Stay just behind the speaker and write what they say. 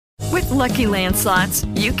Lucky Land Slots,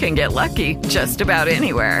 you can get lucky just about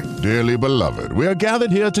anywhere. Dearly beloved, we are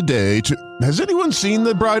gathered here today to... Has anyone seen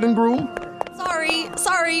the bride and groom?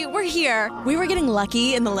 Sorry, we're here. We were getting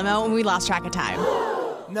lucky in the limo and we lost track of time.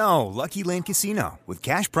 No, Lucky Land Casino, with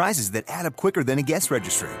cash prizes that add up quicker than a guest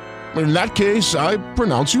registry. In that case, I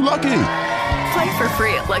pronounce you lucky. Play for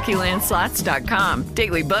free at LuckyLandSlots.com.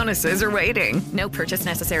 Daily bonuses are waiting. No purchase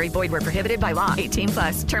necessary. Void where prohibited by law.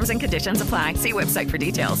 18+. Terms and conditions apply. See website for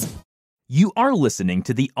details. You are listening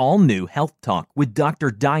to the all-new Health Talk with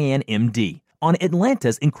Dr. Diane, MD, on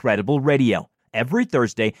Atlanta's Incredible Radio, every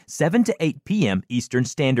Thursday, 7 to 8 p.m. Eastern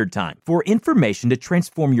Standard Time, for information to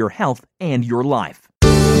transform your health and your life.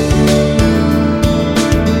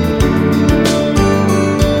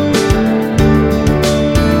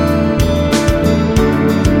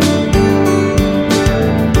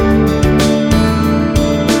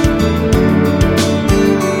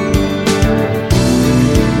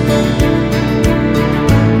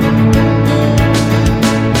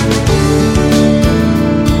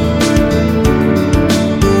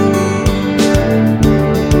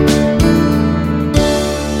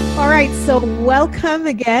 So welcome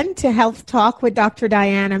again to Health Talk with Dr.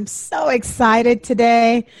 Diane. I'm so excited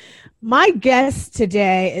today. My guest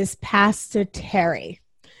today is Pastor Terry.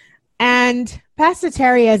 And Pastor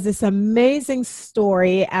Terry has this amazing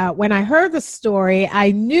story. When I heard the story,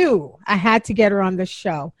 I knew I had to get her on the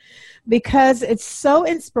show because it's so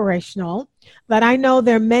inspirational. But I know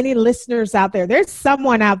there are many listeners out there. There's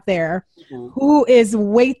someone out there who is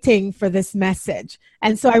waiting for this message.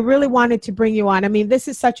 And so I really wanted to bring you on. I mean, this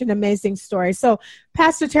is such an amazing story. So,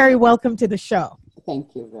 Pastor Terry, welcome to the show.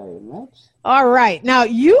 Thank you very much. All right. Now,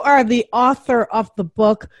 you are the author of the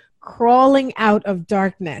book, Crawling Out of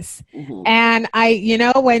Darkness. And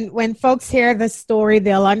when folks hear the story,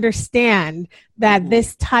 they'll understand that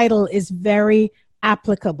this title is very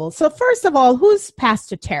applicable. So first of all, who's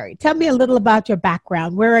Pastor Terry? Tell me a little about your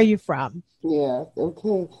background. Where are you from? Yeah,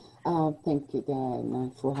 okay. Thank you,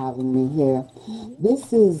 Diana, for having me here.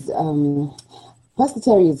 This is, Pastor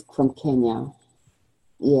Terry is from Kenya.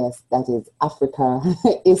 Yes, that is Africa,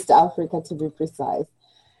 East Africa to be precise.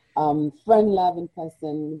 Friend-loving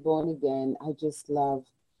person, born again. I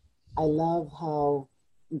love how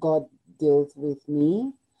God deals with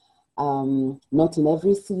me. Not in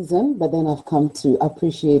every season, but then I've come to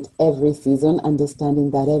appreciate every season,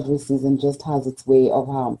 understanding that every season just has its way of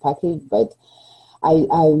how I'm packaged. But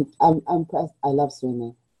I'm impressed. I love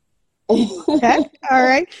swimming. Okay, all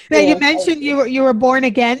right. Now you mentioned you were born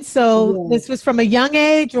again, so this was from a young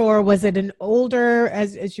age, or was it an older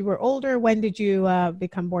as you were older? When did you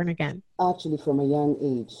become born again? Actually, from a young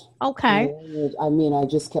age. Okay. I mean, I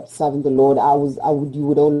just kept serving the Lord. You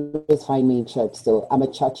would always find me in church, so I'm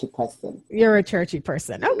a churchy person. You're a churchy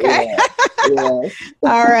person. Okay. Yeah.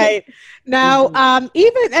 All right. Now,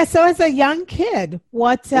 even so, as a young kid,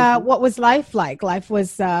 what was life like? Life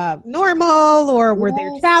was normal, or were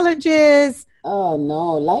there challenges? Oh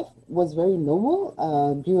no, life was very normal.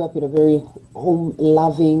 Grew up in a very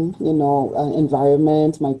home-loving,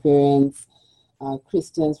 environment. My parents,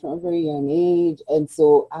 Christians from a very young age, and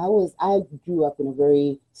so I grew up in a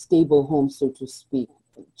very stable home, so to speak.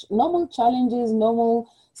 Normal challenges, normal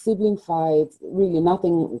sibling fights, really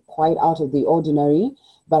nothing quite out of the ordinary,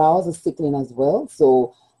 but I was a sickling as well.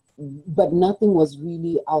 So, but nothing was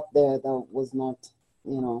really out there that was not,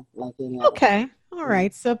 like any other. Okay. All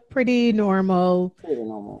right. So pretty normal,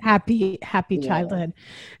 happy childhood.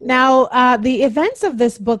 Now, the events of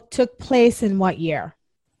this book took place in what year?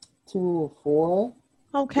 2004.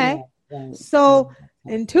 Okay. Yeah. So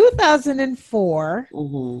in 2004,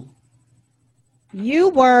 you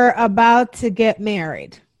were about to get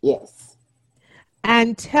married. Yes.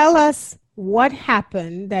 And tell us what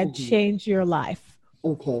happened that changed your life.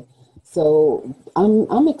 Okay. So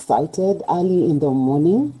I'm excited early in the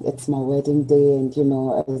morning. It's my wedding day, and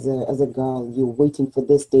as a girl, you're waiting for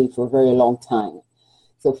this day for a very long time.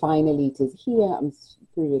 So finally it is here. I'm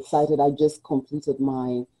pretty excited. I just completed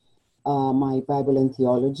my Bible and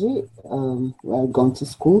theology, going to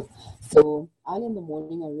school. So early in the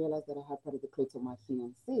morning, I realized that I had part of the clothes of my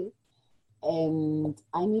fiancé, and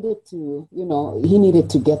I needed to, he needed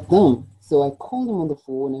to get them. So I called him on the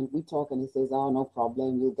phone and we talk, and he says, "Oh, no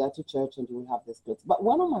problem. You'll get to church and you'll have this clothes." But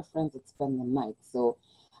one of my friends had spent the night, so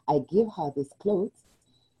I give her this clothes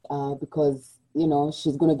because,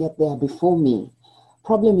 she's going to get there before me.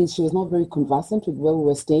 Problem is, she was not very conversant with where we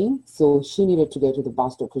were staying, so she needed to get to the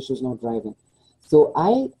bus stop because she was not driving. So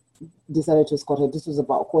I decided to escort her. This was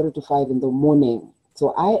about 4:45 in the morning.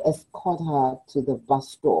 So I escort her to the bus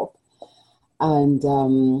stop,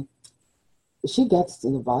 and she gets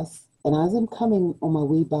in the bus, And as I'm coming on my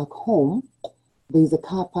way back home, there's a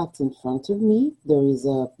car parked in front of me. There is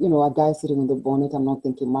a guy sitting on the bonnet. I'm not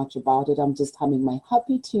thinking much about it. I'm just humming my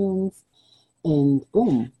happy tunes. And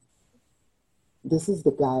boom, this is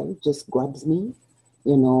the guy, just grabs me,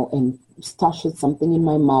 and stashes something in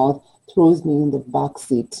my mouth, throws me in the back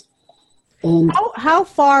seat. And how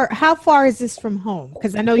far is this from home?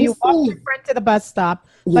 Because I know you walked your friend to the bus stop,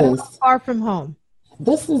 but yes, how far from home?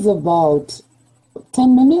 This is about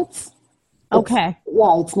 10 minutes. Okay.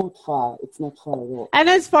 It's not far. It's not far at all. And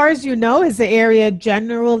as far as you know, is the area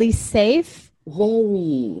generally safe?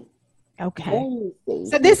 Very. Okay. Very safe.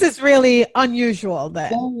 So this is really unusual then.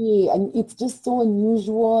 Very, and it's just so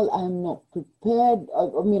unusual. I'm not prepared.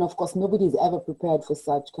 I mean, of course, nobody's ever prepared for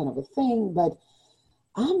such kind of a thing, but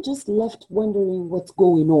I'm just left wondering what's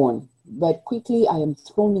going on. But quickly, I am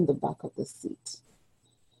thrown in the back of the seat.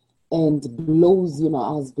 And blows, I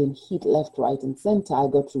was being hit left, right, and center. I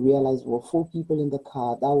got to realize there were 4 people in the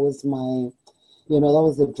car. That was that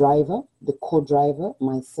was the driver, the co-driver,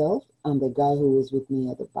 myself, and the guy who was with me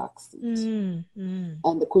at the back seat. And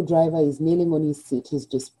the co-driver is kneeling on his seat. He's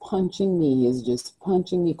just punching me. He's just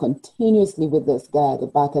punching me continuously with this guy at the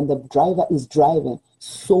back. And the driver is driving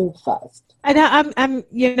so fast. And I'm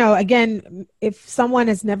again, if someone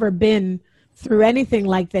has never been through anything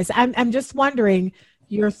like this, I'm just wondering,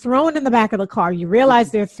 you're thrown in the back of the car. You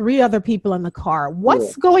realize there are 3 other people in the car.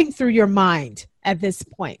 What's going through your mind at this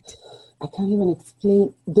point? I can't even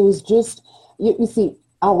explain. There was just, you see,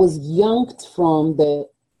 I was yanked from the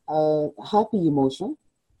happy emotion.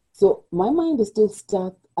 So my mind is still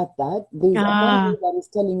stuck at that. There's a part that is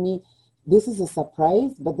telling me this is a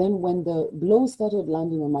surprise. But then when the blows started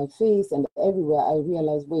landing on my face and everywhere, I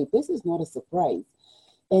realized, wait, this is not a surprise.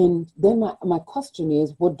 And then my question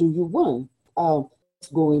is, what do you want?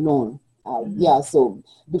 Going on. So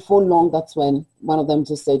before long, that's when one of them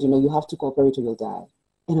just said, you have to cooperate or you'll die.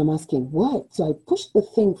 And I'm asking, what? So I pushed the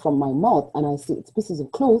thing from my mouth and I see it's pieces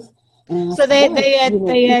of cloth. And so they had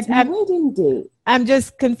it's my wedding day. I'm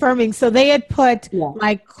just confirming. So they had put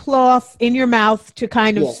like cloth in your mouth to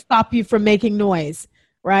kind of stop you from making noise,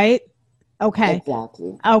 right? Okay.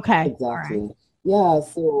 Exactly. Okay. Exactly. Right. Yeah.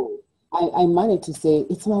 So I managed to say,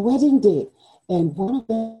 it's my wedding day. And one of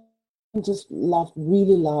them just laughed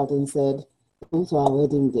really loud and said, "Come to our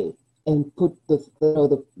wedding day," and put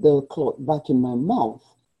the cloth back in my mouth.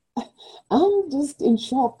 I'm just in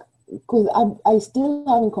shock because I still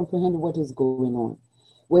haven't comprehended what is going on.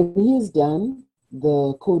 When he is done,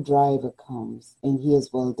 the co-driver comes and he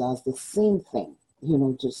as well does the same thing,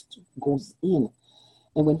 just goes in.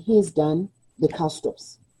 And when he is done, the car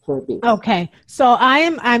stops for a bit. Okay. So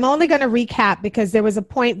I'm only going to recap because there was a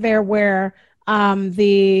point there where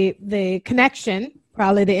the connection,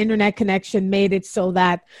 probably the internet connection, made it so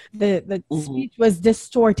that the speech was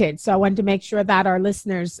distorted. So I wanted to make sure that our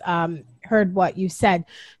listeners heard what you said.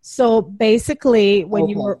 So basically, when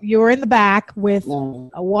you were in the back with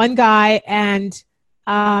one guy and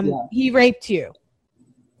he raped you.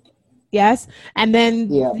 Yes. And then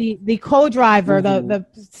the co-driver,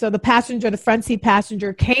 the passenger, the front seat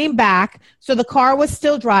passenger came back. So the car was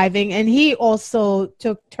still driving and he also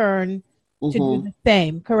took turn to do the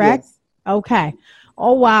same, correct? Yes. Okay.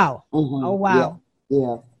 Oh, wow. Oh, wow.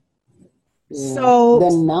 Yeah. So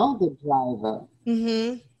then now the driver.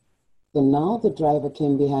 Then now the driver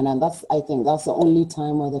came behind, and I think that's the only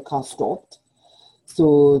time where the car stopped.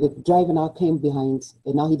 So the driver now came behind,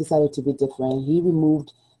 and now he decided to be different. He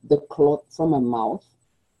removed the cloth from my mouth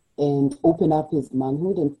and opened up his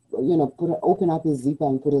manhood and, open up his zipper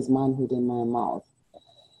and put his manhood in my mouth.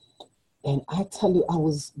 And I tell you, I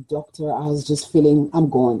was just feeling, I'm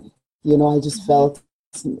gone. I just felt,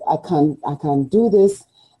 I can't do this.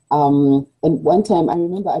 And one time, I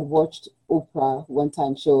remember I'd watched Oprah one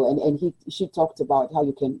time show, and she talked about how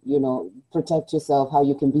you can, protect yourself, how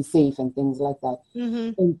you can be safe and things like that.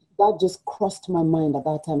 And that just crossed my mind at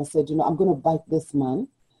that time. I said, I'm going to bite this man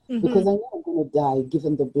because I know I'm going to die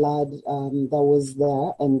given the blood that was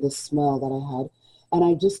there and the smell that I had. And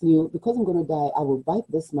I just knew, because I'm going to die, I will bite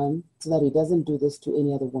this man so that he doesn't do this to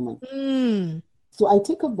any other woman. So I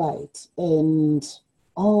take a bite, and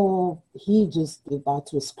he just gave out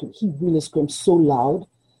to a scream. He really screamed so loud.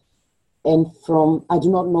 And I do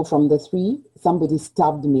not know, from the 3, somebody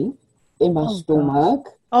stabbed me in my stomach.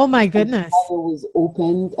 God. Oh my goodness. The fire was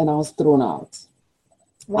opened and I was thrown out.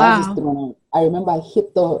 Wow. I remember I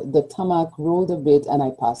hit the tarmac, rolled a bit, and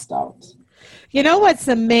I passed out. You know what's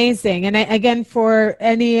amazing, and again, for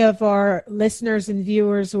any of our listeners and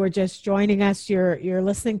viewers who are just joining us, you're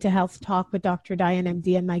listening to Health Talk with Dr. Diane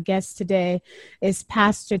MD, and my guest today is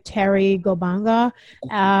Pastor Terry Gobanga,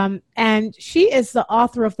 and she is the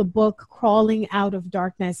author of the book Crawling Out of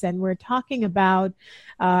Darkness, and we're talking about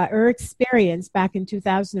her experience back in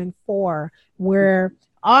 2004, where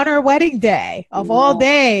on her wedding day of all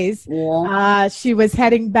days, she was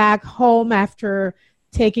heading back home after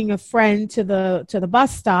taking a friend to the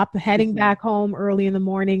bus stop, heading back home early in the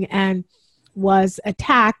morning, and was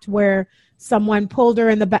attacked where someone pulled her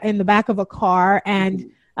in the back of a car,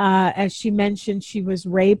 and as she mentioned, she was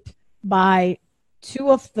raped by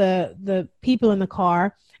two of the people in the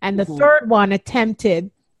car, and the third one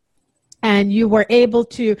attempted. And you were able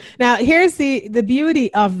to. Now, here's the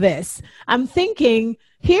beauty of this. I'm thinking,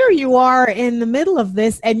 here you are in the middle of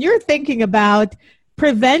this, and you're thinking about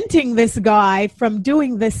preventing this guy from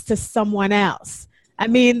doing this to someone else. I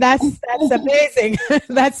mean, that's amazing.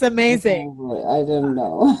 That's amazing. I don't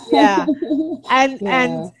know. Yeah.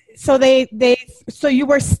 And so so you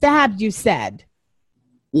were stabbed, you said.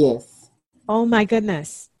 Yes. Oh my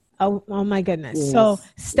goodness. Oh my goodness. Yes. So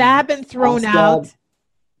stabbed and thrown out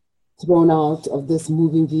of this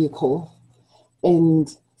moving vehicle. And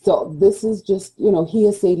so this is just,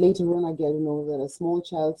 hearsay. Later on, I get to know that a small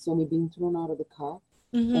child saw me being thrown out of the car.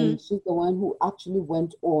 And she's the one who actually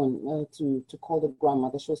went on to call the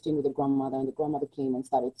grandmother. She was staying with the grandmother, and the grandmother came and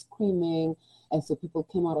started screaming. And so people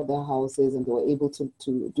came out of their houses, and they were able to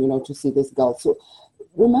see this girl. So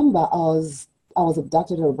remember, I was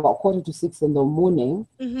abducted at about 5:45 in the morning,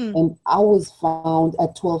 and I was found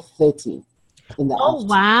at 12:30 in the afternoon.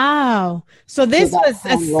 Wow! So this was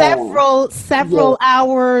several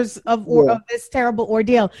hours of this terrible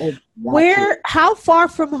ordeal. Exactly. How far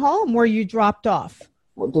from home were you dropped off?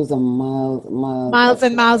 Those are miles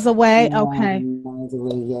and miles away. Okay. Miles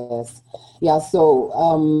away. Yes. Yeah. So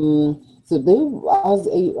when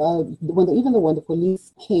the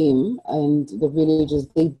police came and the villagers,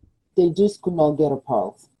 they just could not get a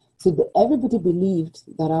pulse. So everybody believed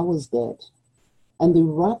that I was dead, and they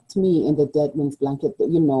wrapped me in the dead man's blanket.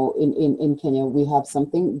 In Kenya we have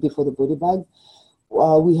something before the body bag.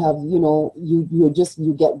 We have,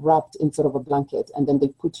 you get wrapped in sort of a blanket, and then they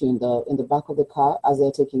put you in the back of the car as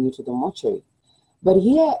they're taking you to the mortuary. But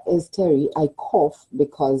here is Terry. I cough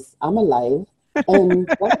because I'm alive, and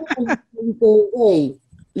hey,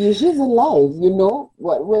 she's alive.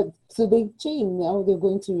 What? So they change now. They're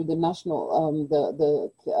going to the national,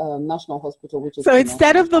 national hospital, which is. So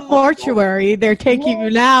instead of the mortuary, they're taking you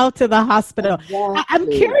now to the hospital. Exactly. I'm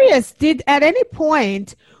curious. Did at any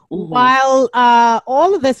point, while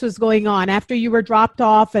all of this was going on, after you were dropped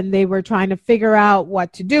off and they were trying to figure out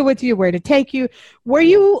what to do with you, where to take you, were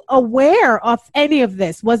you aware of any of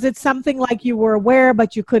this? Was it something like you were aware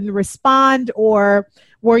but you couldn't respond, or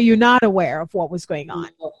were you not aware of what was going on?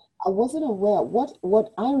 I wasn't aware.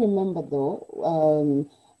 What I remember though,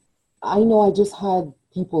 I know I just heard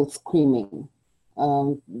people screaming,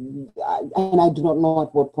 and I do not know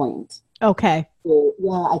at what point. Okay. So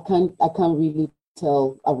I can't really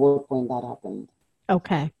tell at what point that happened.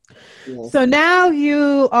 Okay. Yes. So now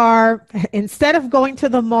you are, instead of going to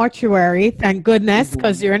the mortuary, thank goodness,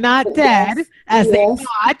 because you're not dead, as they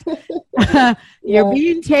thought, you're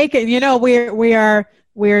being taken.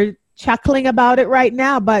 We're chuckling about it right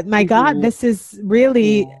now, but my God, this is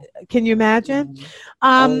really, can you imagine?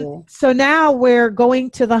 So now we're going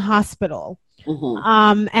to the hospital.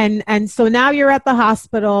 And so now you're at the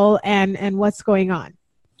hospital, and what's going on?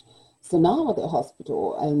 So now I'm at the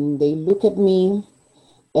hospital, and they look at me,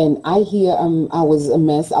 and I hear, I was a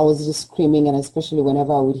mess. I was just screaming, and especially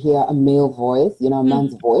whenever I would hear a male voice, a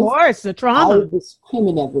man's voice. Of course, the trauma. I would be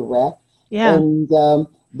screaming everywhere. Yeah. And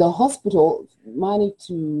the hospital managed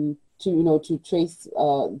to trace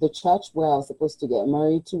the church where I was supposed to get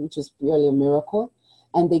married to, which is really a miracle.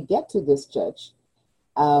 And they get to this church.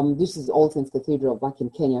 This is All Saints Cathedral back in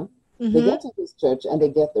Kenya. They get to this church, and they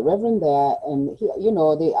get the reverend there, and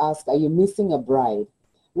they ask, "Are you missing a bride?"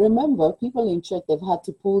 Remember, people in church, they've had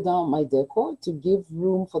to pull down my decor to give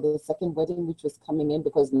room for the second wedding, which was coming in,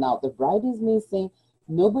 because now the bride is missing.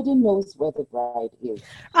 Nobody knows where the bride is.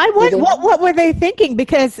 What were they thinking?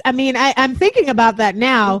 Because, I mean, I'm thinking about that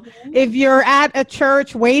now. If you're at a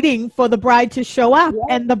church waiting for the bride to show up,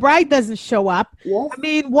 and the bride doesn't show up, I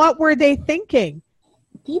mean, what were they thinking?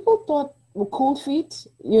 People thought, cold feet,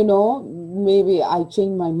 maybe I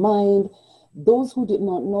changed my mind. Those who did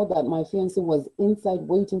not know that my fiancé was inside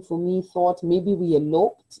waiting for me thought maybe we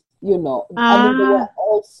eloped, I mean, there were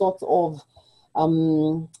all sorts of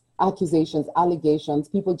accusations, allegations.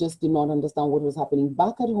 People just did not understand what was happening.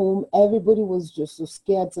 Back at home, everybody was just so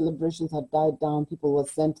scared. Celebrations had died down. People were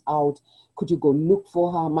sent out. Could you go look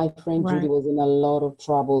for her? My friend Judy was in a lot of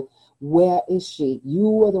trouble. Where is she? You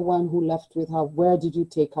were the one who left with her. Where did you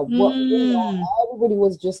take her? Everybody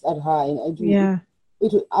was just at her. And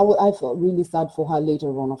I felt really sad for her later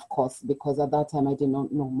on, of course, because at that time I did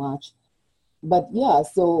not know much. But yeah,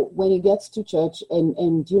 so when he gets to church and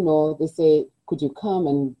they say, could you come?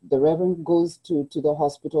 And the reverend goes to the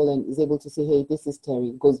hospital and is able to say, hey, this is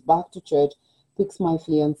Terry. Goes back to church, picks my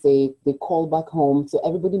fiance, they call back home. So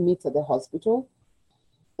everybody meets at the hospital.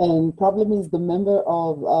 And problem is the member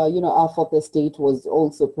of, our fourth estate was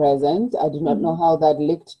also present. I do not know how that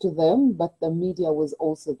linked to them, but the media was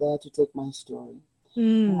also there to take my story.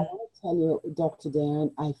 And I want to tell you, Dr.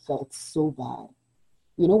 Dan, I felt so bad.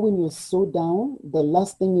 You know, when you're so down, the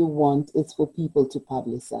last thing you want is for people to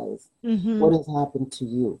publicize what has happened to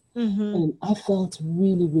you. And I felt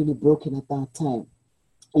really, really broken at that time,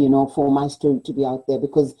 for my story to be out there,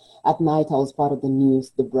 because at night I was part of the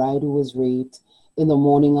news, the bride who was raped. In the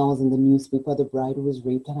morning, I was in the newspaper, the bride who was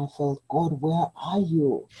raped, and I felt, God, where are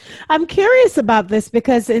you? I'm curious about this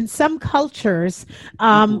because in some cultures,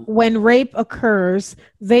 when rape occurs,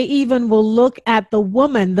 they even will look at the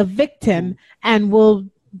woman, the victim, and will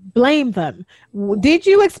blame them. Did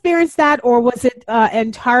you experience that, or was it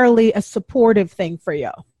entirely a supportive thing for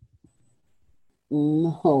you?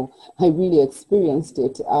 No, I really experienced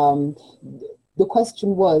it. The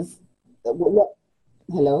question was,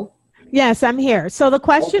 hello? Yes, I'm here. So the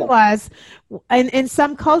question was, in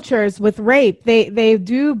some cultures with rape, they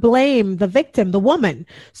do blame the victim, the woman.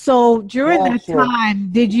 So during that time,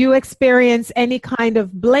 did you experience any kind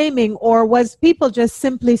of blaming, or was people just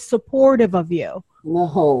simply supportive of you?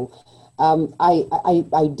 No,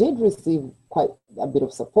 I did receive quite a bit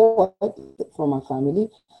of support from my family,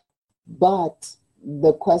 but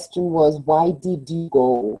the question was, why did you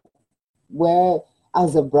go? Where,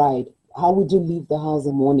 as a bride? How would you leave the house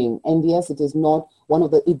in the morning? And yes, it is not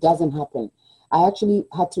it doesn't happen. I actually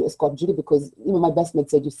had to escort Judy because, my best mate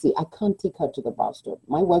said, I can't take her to the bar stop.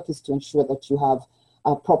 My work is to ensure that you have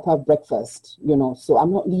a proper breakfast, so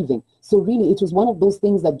I'm not leaving. So really, it was one of those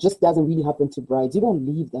things that just doesn't really happen to brides. You don't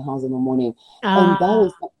leave the house in the morning. And that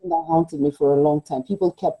was something that haunted me for a long time.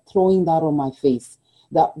 People kept throwing that on my face.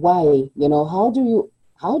 That why,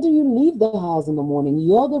 how do you leave the house in the morning?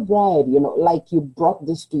 You're the bride, like you brought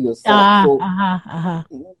this to yourself.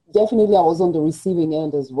 Definitely I was on the receiving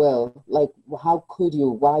end as well. Like, how could you?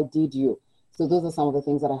 Why did you? So those are some of the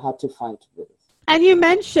things that I had to fight with. And you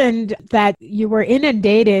mentioned that you were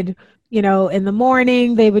inundated, in the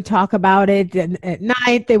morning, they would talk about it, and at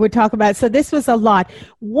night they would talk about it. So this was a lot.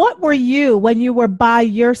 What were you when you were by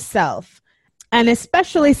yourself, and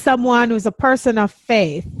especially someone who's a person of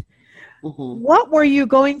faith? What were you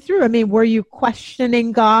going through? I mean, were you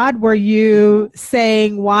questioning God? Were you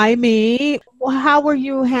saying, why me? How were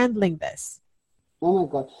you handling this? Oh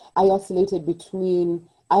my God. I oscillated between,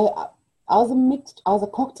 I was a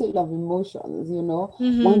cocktail of emotions,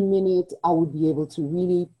 1 minute I would be able to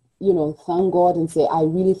really, thank God and say, I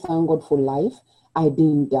really thank God for life. I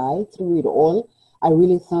didn't die through it all. I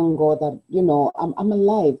really thank God that, I'm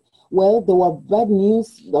alive. Well, there were bad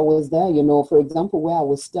news that was there, for example, where I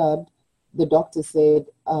was stabbed. The doctor said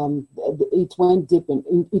it went deep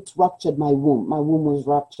and it ruptured my womb. My womb was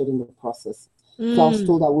ruptured in the process. So I was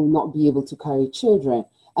told I will not be able to carry children.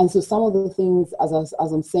 And so some of the things, as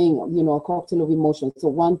I'm saying, a cocktail of emotions. So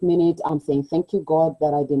 1 minute I'm saying, thank you, God,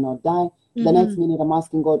 that I did not die. The next minute I'm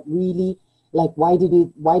asking God, really, like, why did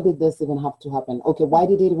this even have to happen? Okay, why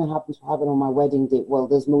did it even happen to happen on my wedding day? Well,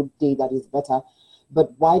 there's no day that is better.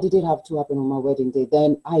 But why did it have to happen on my wedding day?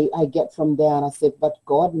 Then I get from there and I said, but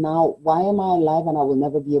God, now, why am I alive and I will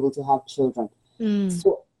never be able to have children?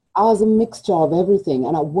 So I was a mixture of everything,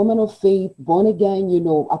 and a woman of faith, born again,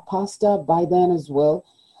 a pastor by then as well.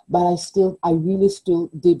 But I really still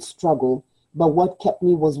did struggle. But what kept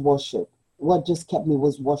me was worship. What just kept me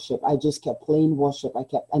was worship. I just kept playing worship.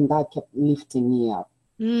 And that kept lifting me up.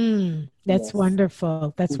 That's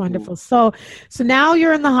wonderful. That's wonderful. So now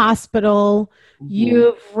you're in the hospital.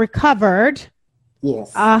 You've recovered.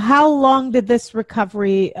 Yes. How long did this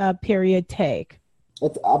recovery period take?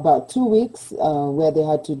 It's about 2 weeks where they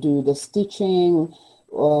had to do the stitching,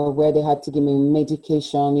 where they had to give me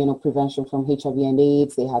medication, prevention from HIV and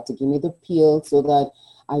AIDS. They had to give me the pill so that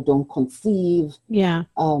I don't conceive. Yeah.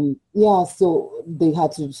 So they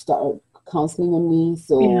had to start counseling on me.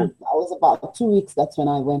 So I was about 2 weeks. That's when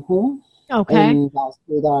I went home. Okay. And I was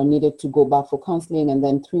told that I needed to go back for counseling, and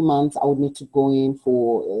then 3 months I would need to go in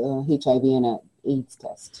for HIV and AIDS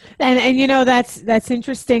test. And you know, that's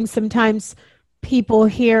interesting. Sometimes people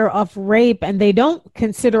hear of rape and they don't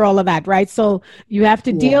consider all of that, right? So you have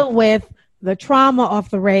to deal with the trauma of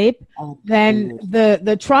the rape, then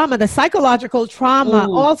the trauma, the psychological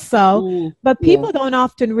trauma also. But people don't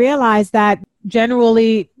often realize that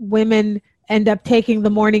generally women end up taking the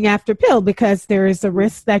morning after pill because there is a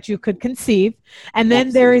risk that you could conceive. And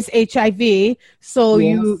then there is HIV. So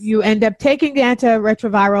you end up taking the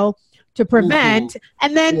antiretroviral to prevent.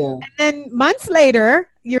 And then months later,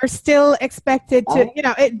 you're still expected to, you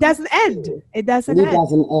know, it doesn't end. It doesn't end.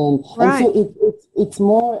 Right. And so it's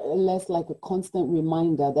more or less like a constant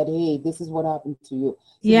reminder that, hey, this is what happened to you.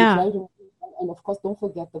 So you try to, and of course, don't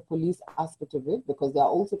forget the police aspect of it, because they're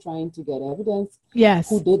also trying to get evidence. Yes.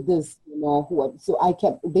 Who did this, you know, so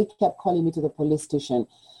they kept calling me to the police station.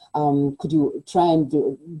 Could you try and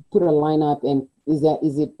put a lineup, and is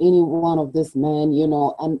it any one of this man, you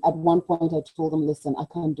know? And at one point I told them, listen, I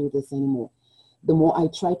can't do this anymore. The more I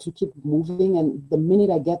try to keep moving, and the minute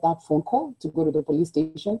I get that phone call to go to the police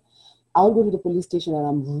station, I'll go to the police station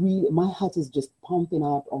and my heart is just pumping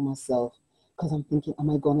out on myself, because I'm thinking, am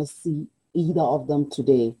I going to see either of them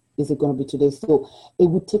today? Is it going to be today? So it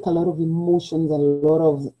would take a lot of emotions,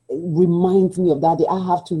 reminds me of that day. I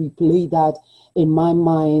have to replay that in my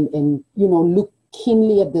mind and, you know, look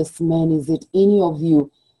keenly at this man. Is it any of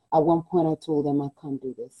you? At one point I told them, I can't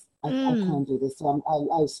do this. I can't do this. So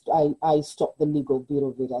I stopped the legal bit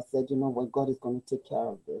of it. I said, you know what, God is going to take care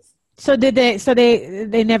of this. So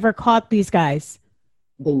they never caught these guys?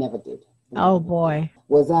 They never did. Oh boy.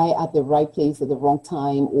 Was I at the right place at the wrong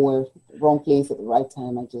time, or wrong place at the right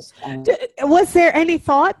time? Was there any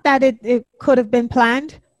thought that it could have been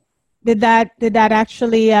planned? Did that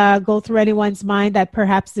actually go through anyone's mind that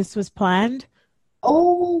perhaps this was planned?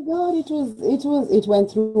 Oh my God, it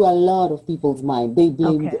went through a lot of people's mind. They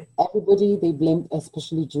blamed everybody. They blamed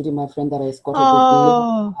especially Judy, my friend that I escorted.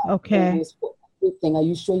 Oh, okay. Everything. Are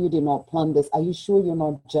you sure you did not plan this? Are you sure you're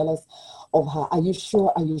not jealous of her? Are you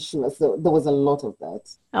sure? Are you sure? So there was a lot of that.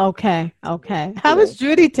 Okay. How is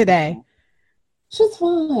Judy today? She's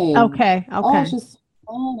fine. Okay. Oh, she's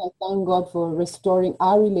fine. I thank God for restoring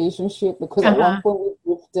our relationship, because at one point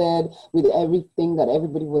we drifted with everything that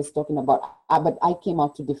everybody was talking about. But I came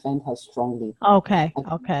out to defend her strongly. Okay.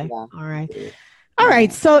 All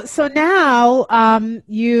right. So now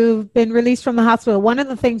you've been released from the hospital. One of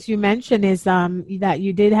the things you mentioned is that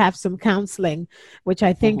you did have some counseling, which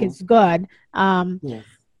I think is good. Yes.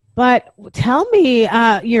 But tell me,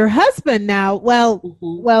 your husband now.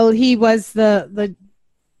 Well, he was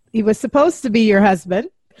he was supposed to be your husband,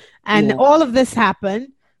 and all of this happened.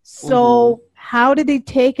 So how did he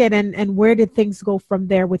take it, and where did things go from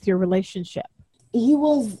there with your relationship? He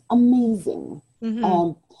was amazing.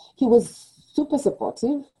 He was super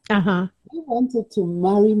supportive. He wanted to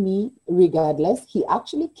marry me regardless. He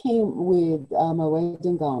actually came with my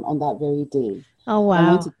wedding gown on that very day. Oh, wow. He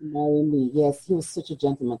wanted to marry me. Yes, he was such a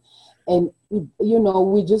gentleman. And, you know,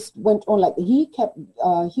 we just went on like he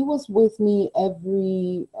was with me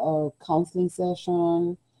every counseling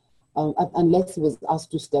session, unless he was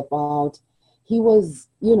asked to step out. He was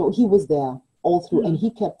there all through. And he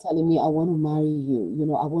kept telling me, I want to marry you. You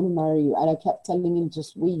know, I want to marry you. And I kept telling him,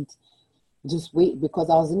 just wait, because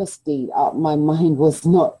I was in a state, my mind was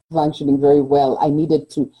not functioning very well. I needed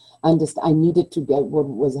to understand. I needed to get what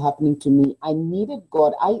was happening to me. I needed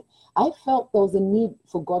God. I felt there was a need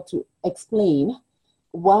for God to explain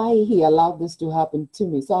why he allowed this to happen to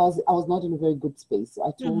me. So I was not in a very good space. So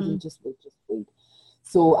I told him, just wait.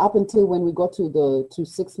 So up until when we got to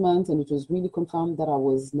 6 months and it was really confirmed that I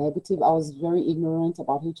was negative, I was very ignorant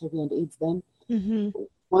about HIV and AIDS then.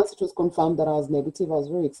 Once it was confirmed that I was negative, I was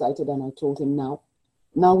very excited, and I told him, now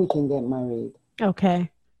we can get married. Okay.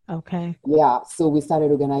 Yeah, so we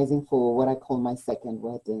started organizing for what I call my second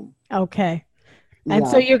wedding. Okay. And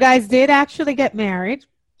so you guys did actually get married?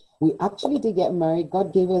 We actually did get married.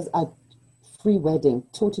 God gave us a free wedding,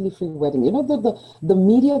 totally free wedding. You know, the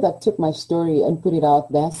media that took my story and put it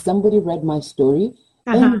out there, somebody read my story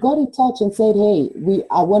and got in touch and said, hey,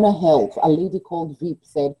 I want to help. A lady called Veep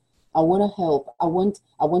said, I want to help. I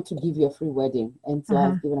want to give you a free wedding. And so I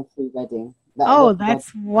was given a free wedding.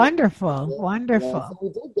 That's wonderful. Yeah, Wonderful. Yeah. So we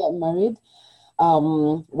did get married.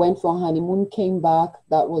 Went for a honeymoon, came back.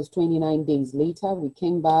 That was 29 days later. We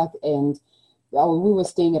came back and we were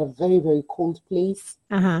staying at a very, very cold place.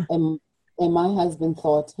 And my husband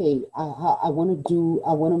thought, hey, I want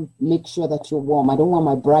to make sure that you're warm. I don't want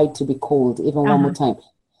my bride to be cold even one more time.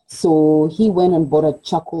 So he went and bought a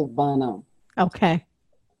charcoal burner. Okay.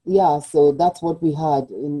 Yeah, so that's what we had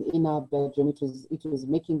in our bedroom. It was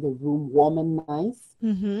making the room warm and nice.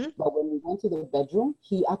 Mm-hmm. But when we went to the bedroom,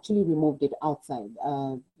 he actually removed it outside,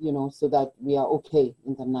 so that we are okay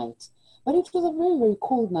in the night. But it was a very, very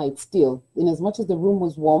cold night still. In as much as the room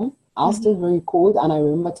was warm, I was still very cold. And I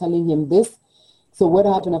remember telling him this. So what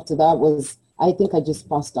happened after that was, I think I just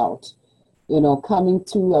passed out. Coming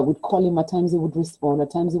to, I would call him. At times he would respond.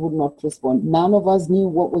 At times he would not respond. None of us knew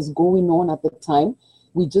what was going on at the time.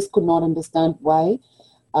 We just could not understand why.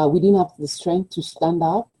 We didn't have the strength to stand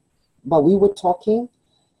up, but we were talking.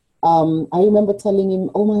 I remember telling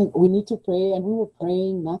him, "Oh my, we need to pray," and we were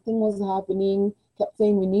praying. Nothing was happening. Kept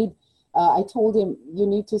saying, "We need." I told him, "You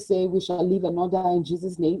need to say, we shall live and not die in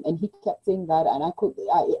Jesus' name," and he kept saying that, and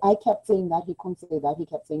I kept saying that. He couldn't say that. He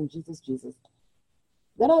kept saying, "Jesus, Jesus."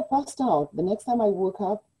 Then I passed out. The next time I woke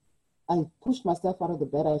up, I pushed myself out of the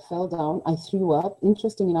bed. I fell down. I threw up.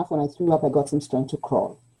 Interesting enough, when I threw up, I got some strength to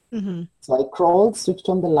crawl. Mm-hmm. So I crawled, switched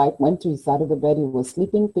on the light, went to his side of the bed. He was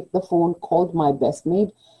sleeping, picked the phone, called my best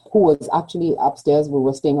maid, who was actually upstairs. We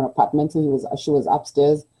were staying in an apartment, so she was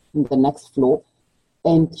upstairs in the next floor.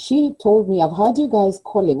 And she told me, "I've heard you guys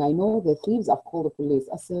calling. I know the thieves have called the police."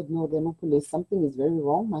 I said, "No, there are no police. Something is very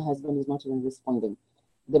wrong. My husband is not even responding."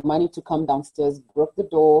 The money to come downstairs, broke the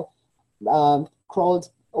door, crawled,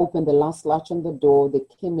 opened the last latch on the door. They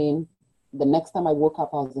came in. The next time I woke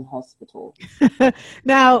up, I was in hospital.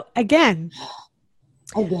 Now, again,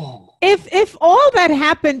 if all that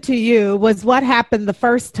happened to you was what happened the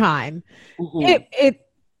first time, it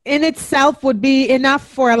in itself would be enough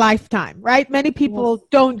for a lifetime, right? Many people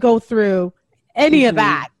don't go through any of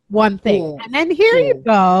that one thing. Yes. And then here you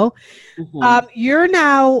go. You're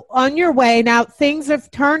now on your way. Now things have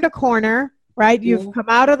turned a corner, right? You've come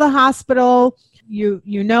out of the hospital. You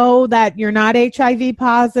know that you're not HIV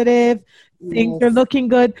positive. Things are looking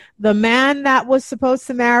good. The man that was supposed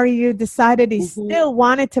to marry you decided he still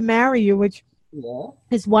wanted to marry you, which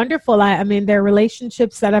is wonderful. I mean, there are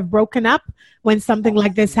relationships that have broken up when something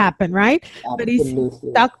like this happened, right? But he's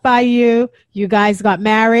stuck by you. You guys got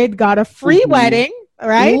married, got a free wedding,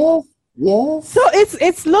 right? Yes. So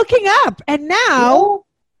it's looking up. And now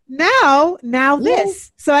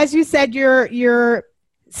this. So as you said, you're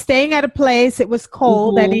staying at a place. It was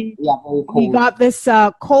cold, and he got this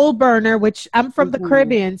coal burner, which I'm from the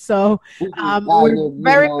Caribbean, so we're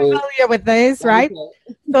very familiar with this, right?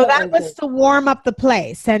 So that was to warm up the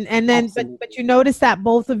place, and then but you noticed that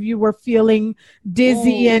both of you were feeling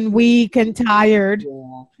dizzy and weak and tired.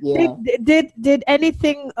 Did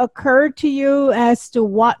anything occur to you as to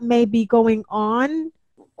what may be going on?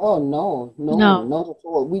 Oh, no, not at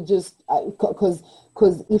all. We just, because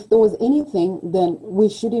if there was anything, then we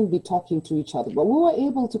shouldn't be talking to each other. But we were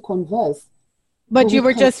able to converse. But you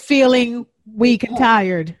were just feeling weak and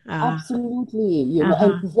tired. Absolutely.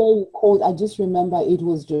 And very cold. I just remember it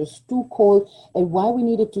was just too cold. And why we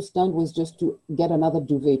needed to stand was just to get another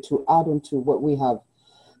duvet to add on to what we have.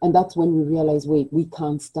 And that's when we realized, wait, we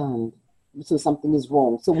can't stand. So something is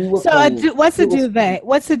wrong. So we were. So what's a duvet?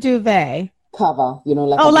 What's a duvet? Cover,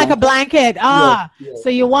 like a blanket. So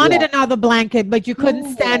you wanted another blanket, but you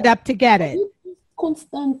couldn't stand up to get it. Couldn't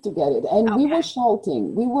stand to get it, and we were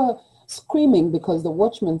shouting, we were screaming, because the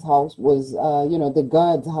watchman's house was, the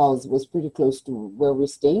guard's house was pretty close to where we're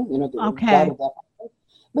staying. The guard of that house.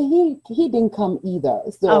 But he didn't come either.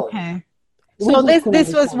 So So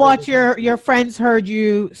this was what your friends heard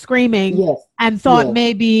you screaming, and thought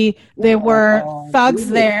maybe there were thugs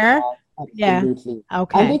there. Absolutely. Yeah.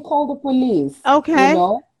 Okay. And they called the police. Okay.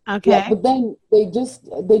 Okay. Yeah, but then they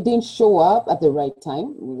didn't show up at the right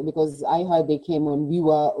time, because I heard they came when we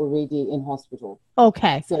were already in hospital.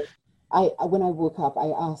 Okay. So when I woke up,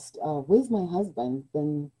 I asked, "Where's my husband?"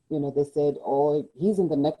 Then they said, "Oh, he's in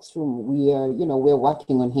the next room. We're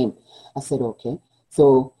working on him." I said, "Okay."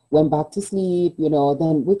 So went back to sleep.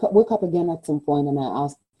 Then woke up again at some point, and I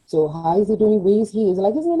asked, "So how is he doing? Where is he?" He's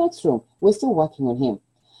like, "He's in the next room. We're still working on him."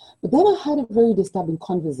 But then I had a very disturbing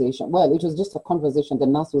conversation. Well, it was just a conversation the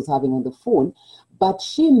nurse was having on the phone, but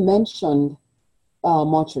she mentioned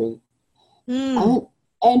mortuary.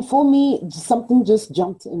 And for me, something just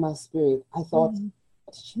jumped in my spirit. I thought, did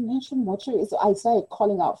she mention mortuary? So I started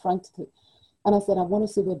calling out frantically. And I said, "I want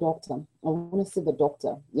to see the doctor. I want to see the doctor.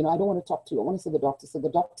 I don't want to talk to you. I want to see the doctor." So the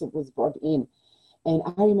doctor was brought in. And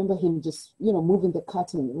I remember him just, moving the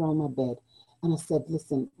curtain around my bed. And I said,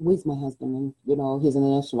 "Listen, where's my husband?" And, he's in the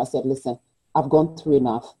next room. I said, "Listen, I've gone through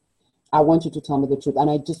enough. I want you to tell me the truth.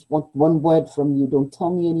 And I just want one word from you. Don't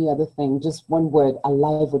tell me any other thing. Just one word,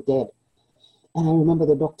 alive or dead." And I remember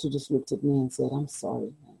the doctor just looked at me and said, "I'm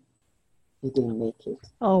sorry, man. He didn't make it."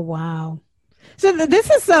 Oh, wow. So this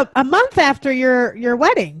is a month after your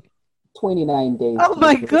wedding. 29 days. Oh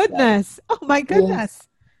my goodness. Oh my goodness.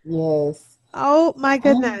 Yes. Oh my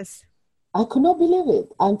goodness. I could not believe it.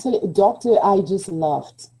 I'm telling you, doctor, I just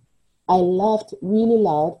laughed. I laughed really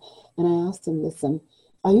loud. And I asked him, listen,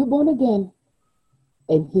 are you born again?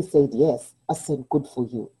 And he said, yes. I said, good for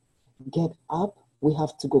you. Get up. We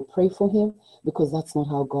have to go pray for him because that's not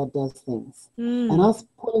how God does things. And I was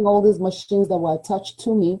pulling all these machines that were attached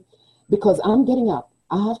to me because I'm getting up.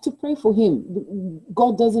 I have to pray for him.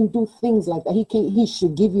 God doesn't do things like that. He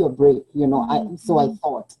should give you a break, you know. I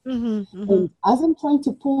thought. And as I'm trying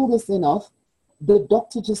to pull this thing off, the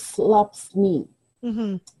doctor just slaps me,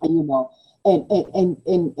 and you know. And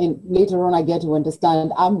later on, I get to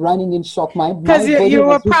understand I'm running in shock. Because you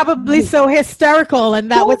were probably so hysterical,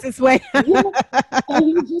 and that was his way. And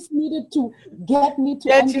he just needed to get me to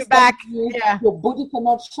get understand you back. Your body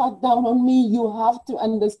cannot shut down on me. You have to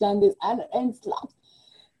understand this, and slaps.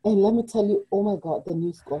 And let me tell you, oh my God, the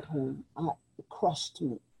news got home. It crushed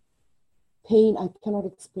me. Pain, I cannot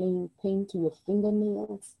explain. Pain to your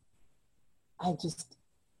fingernails. I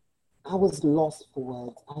was lost for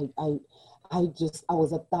words. I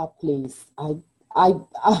was at that place.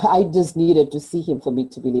 I just needed to see him for me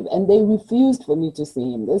to believe. And they refused for me to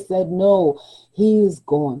see him. They said, no, he is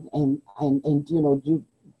gone. And you know, you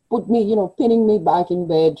put me, you know, pinning me back in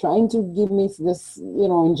bed, trying to give me this, you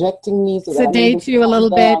know, injecting me. So sedate you a little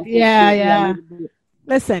bit. Yeah.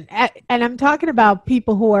 Listen, and I'm talking about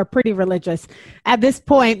people who are pretty religious. At this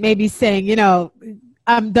point, maybe saying, you know,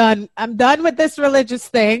 I'm done with this religious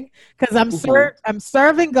thing because I'm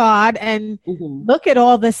serving God, and look at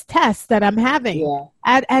all this test that I'm having. Yeah.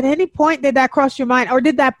 At any point, did that cross your mind, or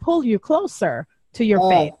did that pull you closer to your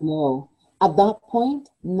faith? No. At that point,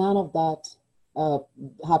 none of that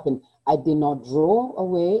happened. I did not draw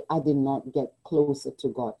away. I did not get closer to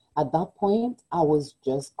God. At that point, I was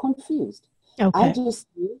just confused. Okay. I just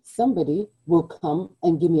knew somebody will come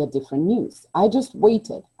and give me a different news. I just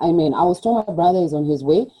waited. I mean, I was told my brother is on his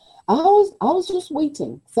way. I was just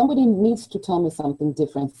waiting. Somebody needs to tell me something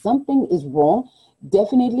different. Something is wrong.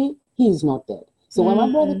 Definitely, he is not dead. So when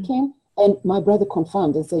my brother came, and my brother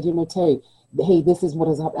confirmed and said, you know, Terry, hey, this is what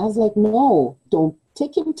has happened. I was like, no, don't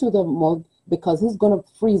take him to the morgue because he's going to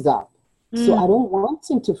freeze up. So I don't want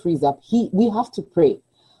him to freeze up. We have to pray.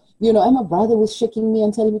 You know, and my brother was shaking me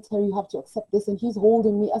and telling me, Terry, you have to accept this. And he's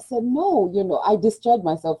holding me. I said, no, you know, I discharged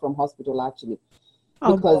myself from hospital, actually,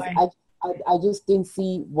 because I just didn't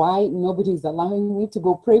see why nobody's allowing me to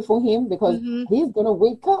go pray for him because he's going to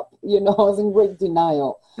wake up. You know, I was in great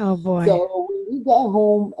denial. Oh, boy. So when we get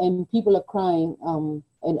home and people are crying,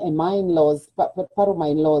 and my in-laws, part of my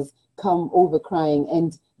in-laws come over crying.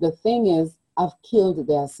 And the thing is, I've killed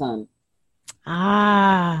their son.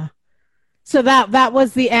 So that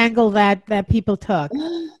was the angle that people took.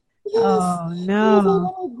 Yes. Oh no! I was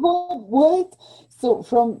like, oh my God, what?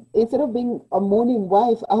 So instead of being a mourning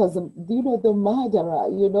wife, I was, you know, the murderer.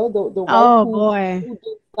 You know, the wife who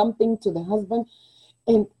did something to the husband,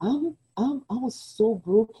 and I was so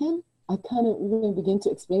broken. I can't even begin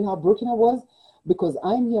to explain how broken I was because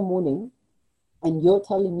I'm here mourning, and you're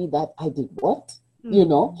telling me that I did what? You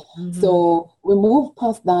know, so we moved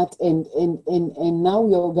past that, and now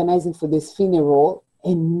we're organizing for this funeral.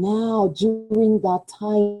 And now during that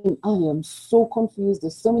time, I am so confused.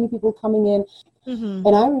 There's so many people coming in,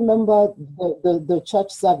 and I remember the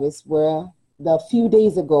church service where the few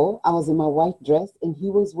days ago I was in my white dress, and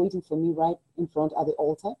he was waiting for me right in front at the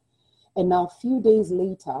altar. And now a few days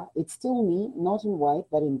later, it's still me, not in white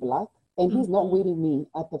but in black, and he's not waiting me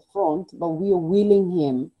at the front, but we are wheeling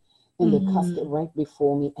him in the casket right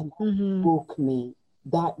before me, and that broke me.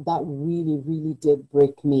 That really, really did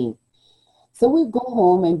break me. So we go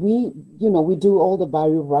home and we do all the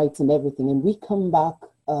burial rites and everything, and we come back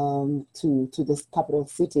to this capital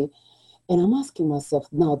city, and I'm asking myself,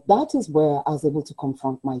 now that is where I was able to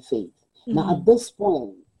confront my faith. Now at this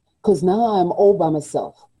point, because now I'm all by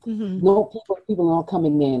myself. No people are not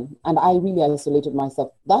coming in, and I really isolated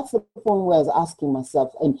myself. That's the point where I was asking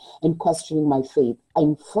myself and questioning my faith.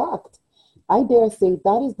 In fact, I dare say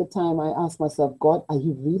that is the time I asked myself, God, are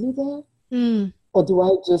you really there? Or do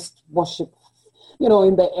I just worship, you know,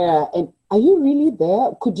 in the air? And are you really there?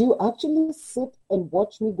 Could you actually sit and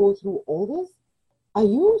watch me go through all this? Are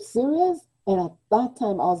you serious? And at that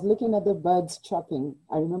time, I was looking at the birds chirping.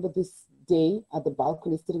 I remember this day at the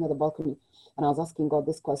balcony, sitting at the balcony, and I was asking God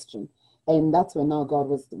this question. And that's when now God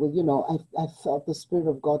was, well, you know, I felt the Spirit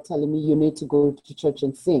of God telling me, you need to go to church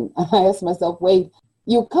and sing. And I asked myself, wait,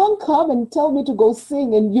 you can't come and tell me to go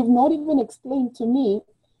sing, and you've not even explained to me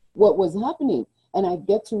what was happening. And I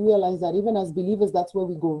get to realize that even as believers, that's where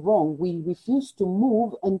we go wrong. We refuse to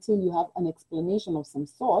move until you have an explanation of some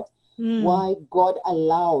sort why God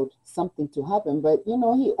allowed something to happen. But, you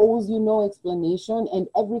know, he owes you no explanation, and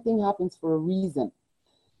everything happens for a reason.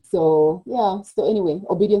 So, yeah. So anyway,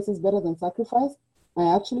 obedience is better than sacrifice.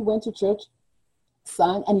 I actually went to church,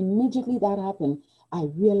 sang, and immediately that happened, I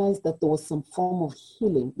realized that there was some form of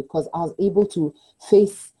healing because I was able to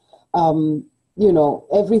face, you know,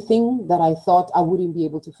 everything that I thought I wouldn't be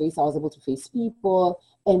able to face. I was able to face people.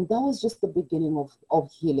 And that was just the beginning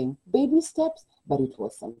of healing. Baby steps, but it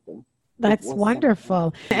was something. That's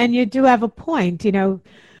wonderful. And you do have a point. You know,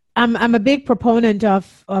 I'm a big proponent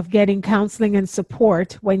of getting counseling and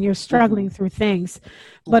support when you're struggling through things,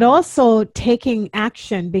 but also taking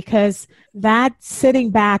action, because that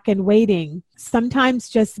sitting back and waiting, sometimes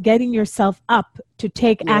just getting yourself up to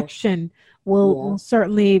take action will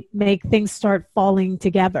certainly make things start falling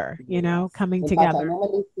together, you know, coming together. Fact, I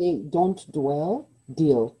normally say, don't dwell,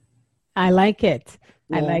 deal. I like it.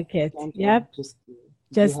 I like it. Yep.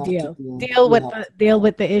 Just deal. Deal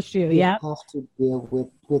with the issue. Yeah. You have to deal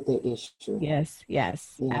with the issue.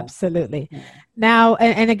 Yes, absolutely. Yeah. Now,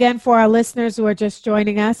 and again, for our listeners who are just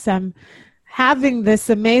joining us, I'm having this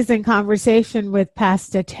amazing conversation with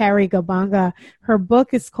Pastor Terry Gobanga. Her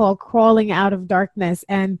book is called Crawling Out of Darkness.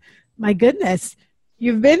 And my goodness,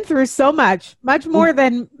 you've been through so much more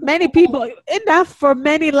than many people, enough for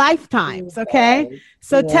many lifetimes, okay?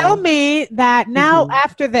 So tell me that now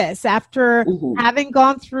after this, after having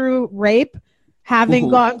gone through rape, having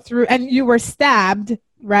gone through, and you were stabbed,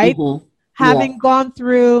 right? Having gone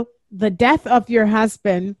through the death of your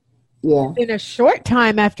husband in a short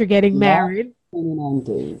time after getting married, 29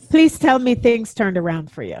 days. Please tell me things turned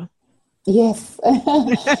around for you. Yes. So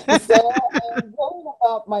I'm going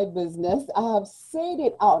about my business. I have said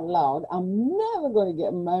it out loud. I'm never going to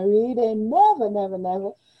get married, and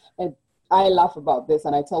never. And I laugh about this,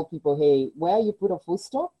 and I tell people, hey, where you put a full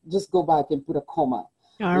stop, just go back and put a comma.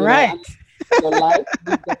 All right. Your life,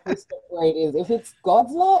 leave the full stop where it is. If it's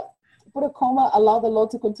God's law, put a comma, allow the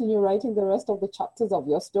Lord to continue writing the rest of the chapters of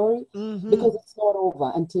your story, because it's not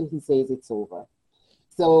over until he says it's over.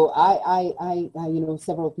 So I, you know,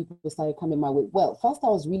 several people started coming my way. Well, first I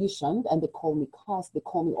was really shunned, and they called me cuss. They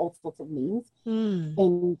called me all sorts of names.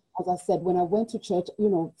 And as I said, when I went to church, you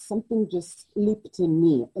know, something just leaped in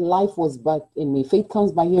me. Life was back in me. Faith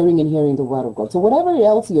comes by hearing, and hearing the word of God. So whatever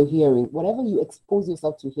else you're hearing, whatever you expose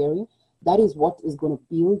yourself to hearing, that is what is going to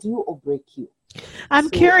build you or break you. I'm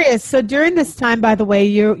curious. So during this time, by the way,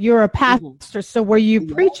 you're a pastor. So were you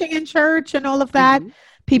preaching in church and all of that?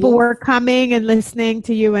 People were coming and listening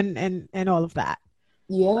to you and all of that.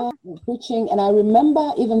 Yeah, preaching. And I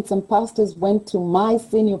remember even some pastors went to my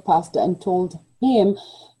senior pastor and told him,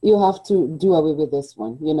 you have to do away with this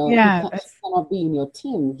one. You know, she cannot be in your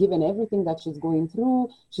team, given everything that she's going through.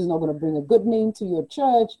 She's not going to bring a good name to your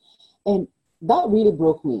church. And that really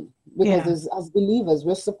broke me, because as believers,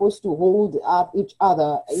 we're supposed to hold up each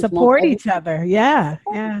other. Support each other. Yeah.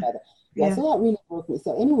 So that really broke me.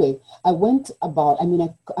 So anyway, I went about, I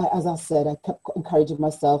mean, as I said, I kept encouraging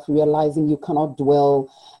myself, realizing you cannot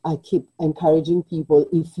dwell. I keep encouraging people.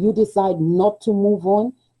 If you decide not to move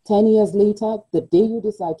on, 10 years later, the day you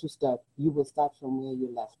decide to start, you will start from where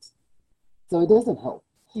you left. So it doesn't help.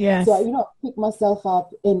 Yes. So, you know, I picked myself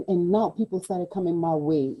up, and now people started coming my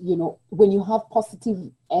way. You know, when you have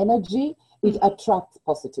positive energy, it attracts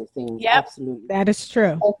positive things. Yep. Absolutely. That is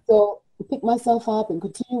true. And so pick myself up and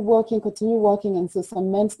continue working. And so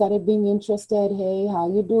some men started being interested. Hey, how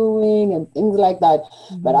you doing? And things like that.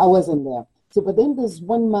 But I wasn't there. So, but then there's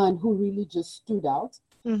one man who really just stood out,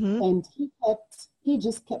 and he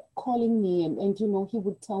just kept calling me, and you know, he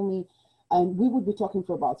would tell me, and we would be talking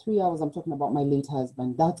for about 3 hours. I'm talking about my late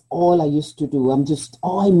husband. That's all I used to do. I'm just,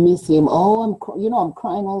 I miss him. I'm crying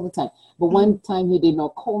all the time. But one time he did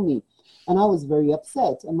not call me, and I was very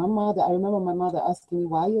upset. And I remember my mother asking me,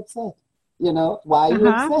 why are you upset? You know, why are you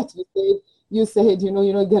upset? You said, you know,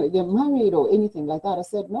 you're not going to get married or anything like that. I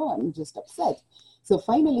said, no, I'm just upset. So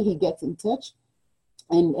finally he gets in touch,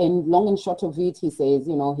 and long and short of it, he says,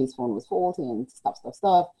 you know, his phone was faulty and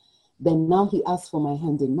stuff. Then now he asks for my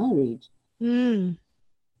hand in marriage. And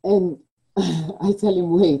I tell him,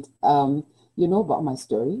 wait, you know about my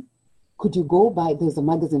story? Could you go buy, there's a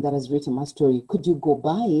magazine that has written my story. Could you go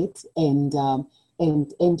buy it and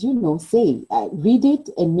you know, say, read it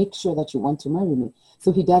and make sure that you want to marry me?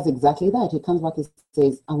 So he does exactly that. He comes back and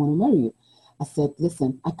says, I want to marry you. I said,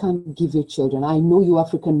 listen, I can't give you children. I know you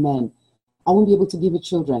African men. I won't be able to give you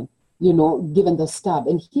children, you know, given the stab.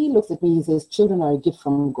 And he looks at me, he says, children are a gift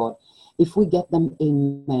from God. If we get them,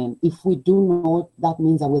 amen. If we do not, that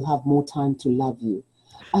means I will have more time to love you.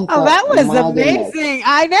 I thought, that was my goodness, amazing.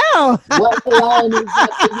 I know. what line is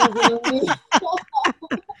that using me?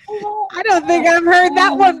 I don't think I've heard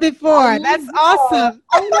that one before. That's awesome.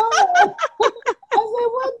 I know. I said,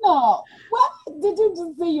 what now? What? Did you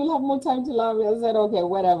just say you'll have more time to love me? I said, okay,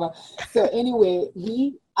 whatever. So anyway,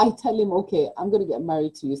 I tell him, okay, I'm going to get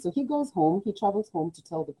married to you. So he goes home. He travels home to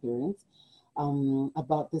tell the parents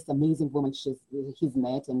about this amazing woman he's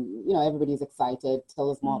met. And, everybody's excited.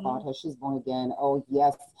 Tell us more about her. She's born again. Oh,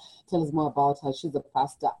 yes. Tell us more about her. She's a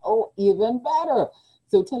pastor. Oh, even better.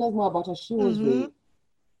 So tell us more about her. She was raped.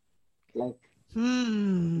 Like,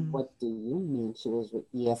 what do you mean she was raped?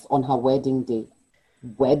 Yes, on her wedding day.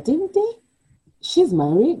 Wedding day? She's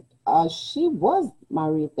married. She was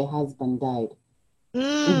married. The husband died.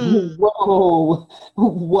 Whoa.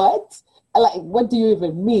 What? Like, what do you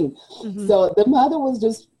even mean? So the mother was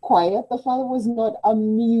just quiet. The father was not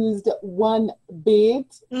amused one bit,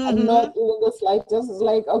 not even the slightest. It's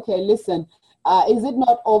like, okay, listen, is it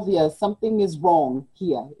not obvious something is wrong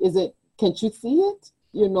here? Can't you see it?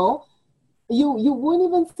 You wouldn't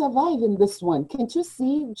even survive in this one. Can't you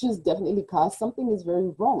see? Just definitely, cause something is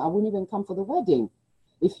very wrong. I wouldn't even come for the wedding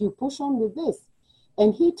if you push on with this.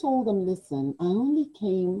 And he told them, listen, I only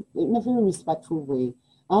came in a very respectful way.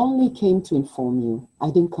 I only came to inform you. I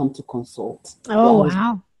didn't come to consult. Oh,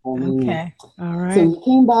 wow. Okay. All right. So he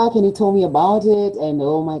came back and he told me about it. And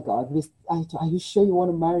oh my God, are you sure you want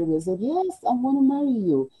to marry me? I said, yes, I want to marry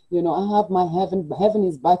you. I have my heaven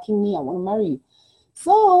is backing me. I want to marry you.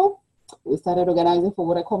 So we started organizing for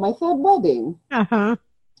what I call my third wedding.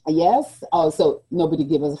 Yes. So nobody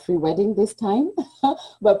gave us a free wedding this time,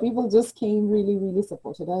 but people just came, really, really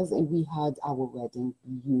supported us. And we had our wedding.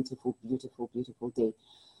 Beautiful, beautiful, beautiful day.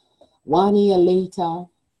 1 year later,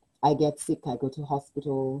 I get sick. I go to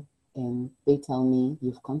hospital and they tell me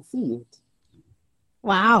you've conceived.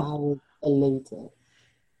 Wow. I was elated.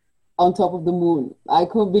 On top of the moon. I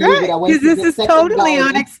couldn't believe it. I went because this is totally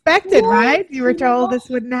unexpected, yes, right? You were told this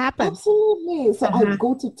wouldn't happen. Absolutely. So I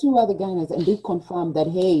go to 2 other gynaes and they confirm that,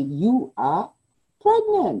 hey, you are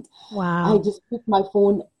pregnant. Wow. I just picked my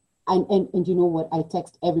phone and you know what? I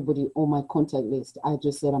text everybody on my contact list. I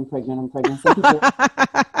just said, I'm pregnant. Some people,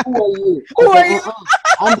 who are you?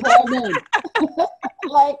 I'm pregnant.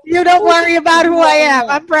 Like, you don't worry about who I am.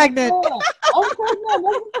 I'm pregnant. Yeah, I'm pregnant.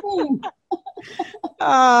 That's the thing.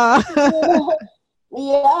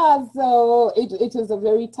 Yeah, so it was a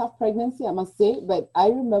very tough pregnancy, I must say. But I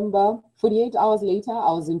remember 48 hours later,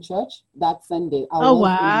 I was in church that Sunday.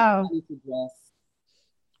 Wow. Dress.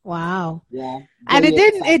 Wow. Yeah. And it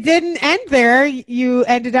didn't end there. You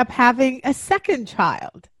ended up having a second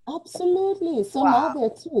child. Absolutely. So now there are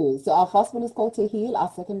two. So our first one is called Tehil.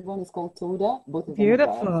 Our second one is called Toda. Both of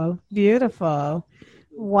them Beautiful.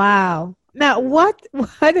 Wow. Now, what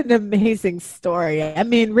an amazing story. I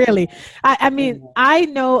mean, really, I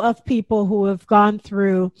know of people who have gone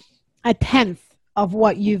through a tenth of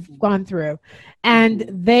what you've gone through, and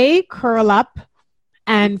they curl up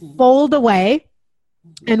and fold away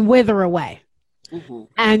and wither away.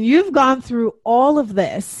 And you've gone through all of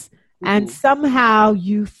this, and somehow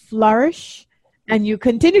you flourish and you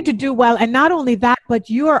continue to do well. And not only that, but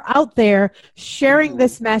you are out there sharing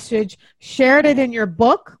this message, shared it in your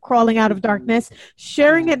book, Crawling Out of Darkness,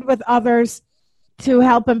 sharing it with others to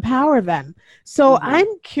help empower them. So I'm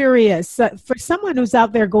curious, for someone who's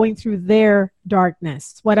out there going through their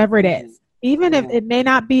darkness, whatever it is, even if it may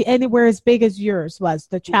not be anywhere as big as yours was,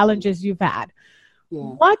 the challenges you've had,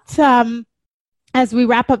 what, as we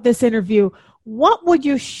wrap up this interview, what would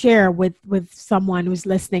you share with someone who's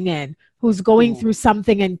listening in, who's going through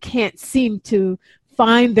something and can't seem to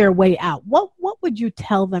find their way out? What would you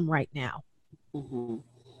tell them right now? I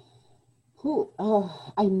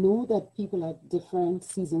know that people have different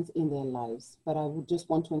seasons in their lives, but I would just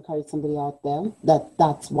want to encourage somebody out there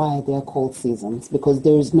that's why they're called seasons, because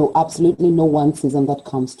there is absolutely no one season that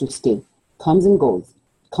comes to stay. Comes and goes.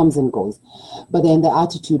 But then the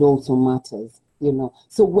attitude also matters.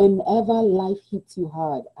 So whenever life hits you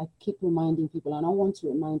hard, I keep reminding people, and I want to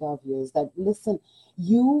remind our viewers that, listen,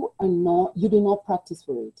 you do not practice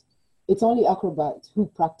for it. It's only acrobats who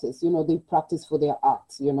practice, they practice for their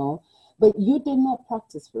art, but you did not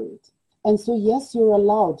practice for it. And so, yes, you're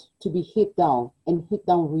allowed to be hit down and hit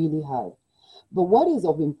down really hard. But what is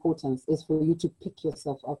of importance is for you to pick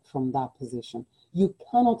yourself up from that position. You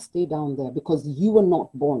cannot stay down there because you were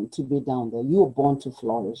not born to be down there. You were born to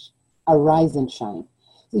flourish. Arise and shine.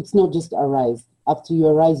 It's not just arise. After you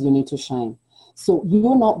arise, you need to shine. So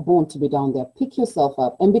you're not born to be down there. Pick yourself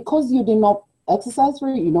up. And because you did not exercise for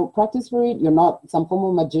it, you don't practice for it, you're not some form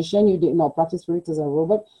of magician, you did not practice for it as a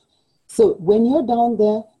robot. So when you're down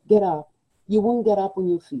there, get up. You won't get up on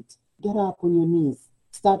your feet. Get up on your knees.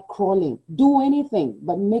 Start crawling. Do anything,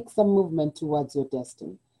 but make some movement towards your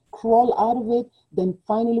destiny. Crawl out of it, then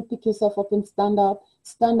finally pick yourself up and stand up.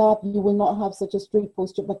 Stand up. You will not have such a straight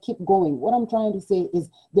posture, but keep going. What I'm trying to say is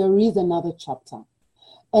there is another chapter.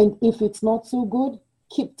 And if it's not so good,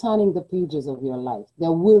 keep turning the pages of your life.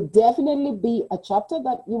 There will definitely be a chapter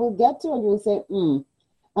that you will get to and you will say,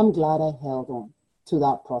 I'm glad I held on to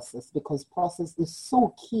that process, because process is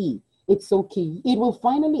so key. It's so key. It will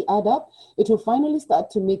finally add up. It will finally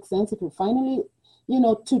start to make sense. It will finally,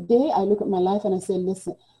 today I look at my life and I say,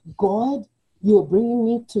 listen, God, you're bringing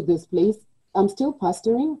me to this place. I'm still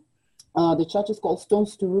pastoring. The church is called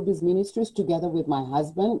Stones to Rubies Ministries, together with my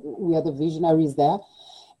husband. We are the visionaries there.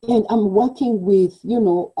 And I'm working with,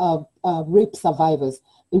 rape survivors.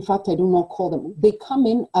 In fact, I do not call them. They come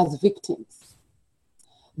in as victims.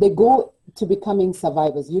 They go to becoming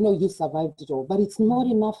survivors. You survived it all, but it's not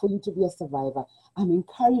enough for you to be a survivor. I'm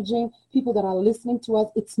encouraging people that are listening to us.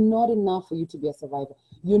 It's not enough for you to be a survivor.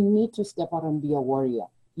 You need to step out and be a warrior.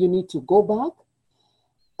 You need to go back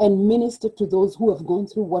and minister to those who have gone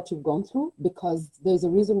through what you've gone through, because there's a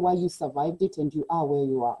reason why you survived it and you are where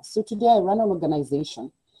you are. So today I run an organization.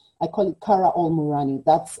 I call it Kara Al Murani.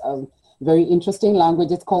 That's a very interesting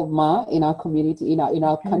language. It's called Ma in our community, in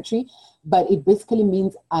our country. But it basically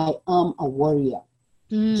means I am a warrior.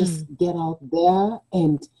 Just get out there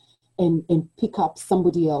and pick up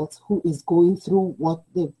somebody else who is going through what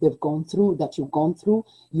they've gone through, that you've gone through.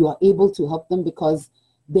 You are able to help them because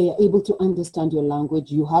they are able to understand your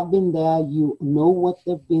language. You have been there. You know what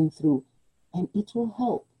they've been through, and it will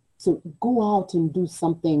help. So go out and do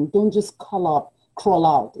something. Don't just crawl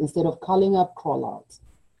out. Instead of calling up, crawl out.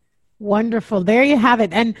 Wonderful. There you have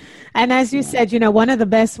it. And as you said, one of the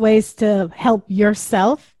best ways to help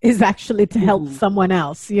yourself is actually to help someone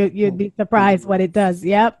else. You'd be surprised what it does.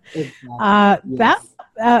 Yep. Exactly.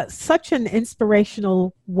 That's such an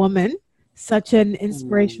inspirational woman, such an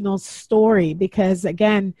inspirational story, because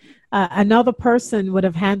again, another person would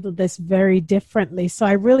have handled this very differently. So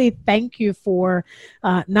I really thank you for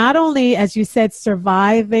not only, as you said,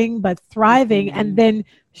 surviving, but thriving, and then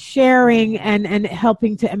sharing and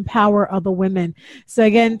helping to empower other women. So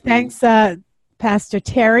again, thanks, Pastor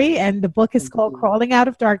Terry, and the book is called Crawling Out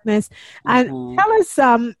of Darkness. And tell us,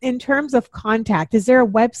 in terms of contact, is there a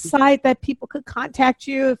website that people could contact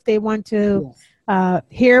you if they want to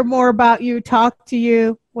hear more about you, talk to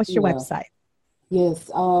you? What's your website? Yes,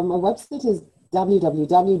 our website is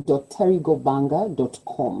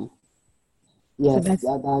www.terrygobanga.com. Yes, that is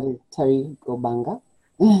terrygobanga.com.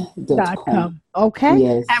 Okay.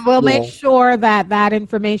 Yes, and we'll make sure that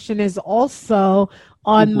information is also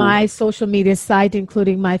on my social media site,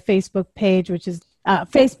 including my Facebook page, which is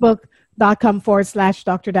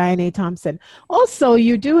facebook.com/Dr. Diane A. Thompson. Also,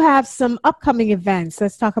 you do have some upcoming events.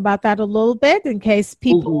 Let's talk about that a little bit in case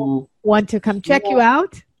people want to come check you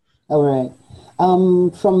out. All right.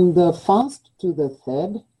 From the 1st to the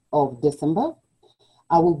 3rd of December,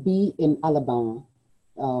 I will be in Alabama.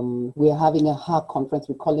 We are having a HER conference.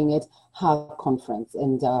 We're calling it HER Conference.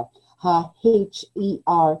 And HER,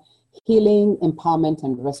 H-E-R, Healing, Empowerment,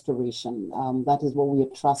 and Restoration. That is what we are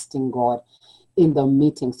trusting God in the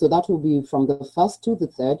meeting. So that will be from the 1st to the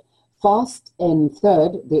 3rd. 1st and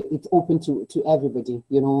 3rd, it's open to everybody.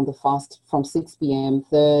 On the 1st from 6 p.m.,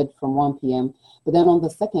 3rd from 1 p.m. But then on the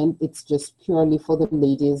 2nd, it's just purely for the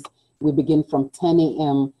ladies. We begin from 10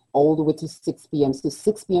 a.m. all the way to 6 p.m. So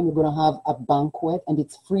 6 p.m. we're going to have a banquet, and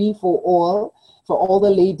it's free for all the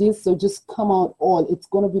ladies. So just come out all. It's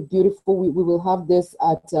going to be beautiful. We will have this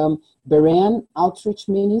at Berean Outreach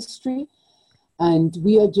Ministry. And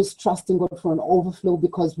we are just trusting God for an overflow,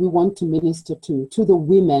 because we want to minister to the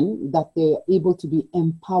women, that they're able to be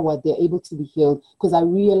empowered, they're able to be healed. Because I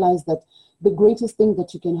realize that the greatest thing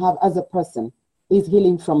that you can have as a person is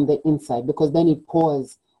healing from the inside, because then it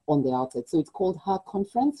pours on the outside. So it's called HER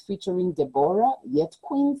Conference, featuring Deborah, Yet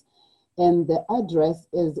Queens. And the address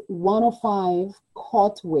is 105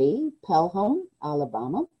 Courtway, Pelham,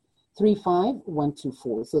 Alabama,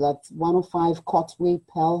 35124. So that's 105 Courtway,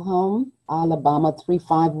 Pelham, Alabama,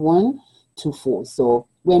 35124. So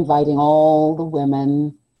we're inviting all the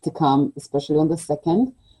women to come, especially on the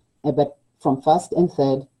 2nd, but from 1st and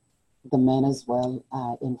 3rd, the men as well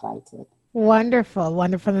are invited. Wonderful,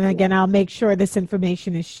 wonderful. And again, I'll make sure this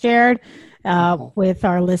information is shared with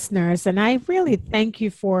our listeners. And I really thank you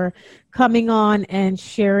for coming on and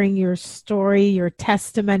sharing your story, your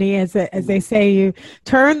testimony. As they say, you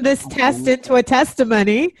turned this test into a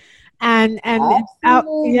testimony. and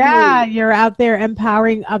you're out there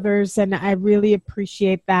empowering others, and I really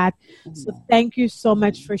appreciate that. So thank you so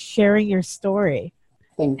much for sharing your story.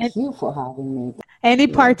 Thank you for having me. Any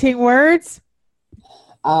parting words?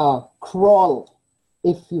 Crawl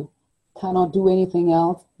if you cannot do anything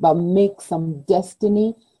else, but make some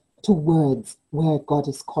destiny towards where God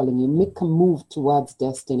is calling you. Make a move towards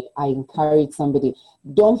destiny. I encourage somebody,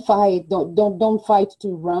 don't fight, don't fight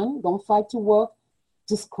to run, don't fight to work,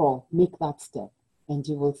 just crawl, make that step, and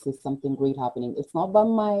you will see something great happening. It's not by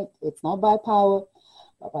might, it's not by power,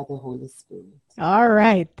 but by the Holy Spirit. All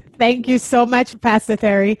right. Thank you so much, Pastor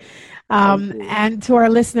Terry. And to our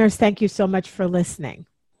listeners, thank you so much for listening.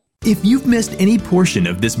 If you've missed any portion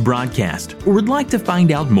of this broadcast or would like to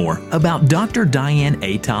find out more about Dr. Diane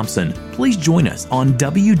A. Thompson, please join us on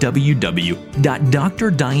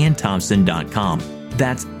www.drdianethompson.com.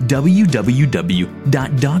 That's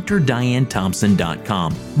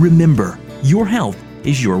www.drdianethompson.com. Remember, your health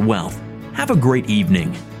is your wealth. Have a great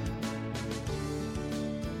evening.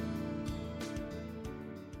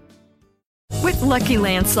 With Lucky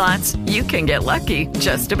Land Slots, you can get lucky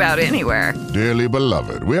just about anywhere. Dearly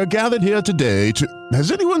beloved, we are gathered here today to...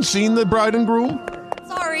 Has anyone seen the bride and groom?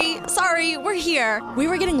 Sorry, we're here. We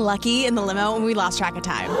were getting lucky in the limo and we lost track of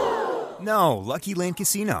time. No, Lucky Land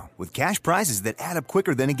Casino, with cash prizes that add up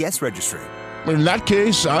quicker than a guest registry. In that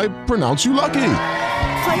case, I pronounce you lucky.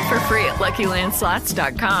 Play for free at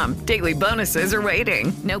LuckyLandSlots.com. Daily bonuses are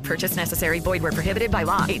waiting. No purchase necessary. Void where prohibited by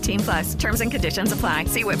law. 18+. Terms and conditions apply.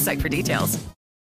 See website for details.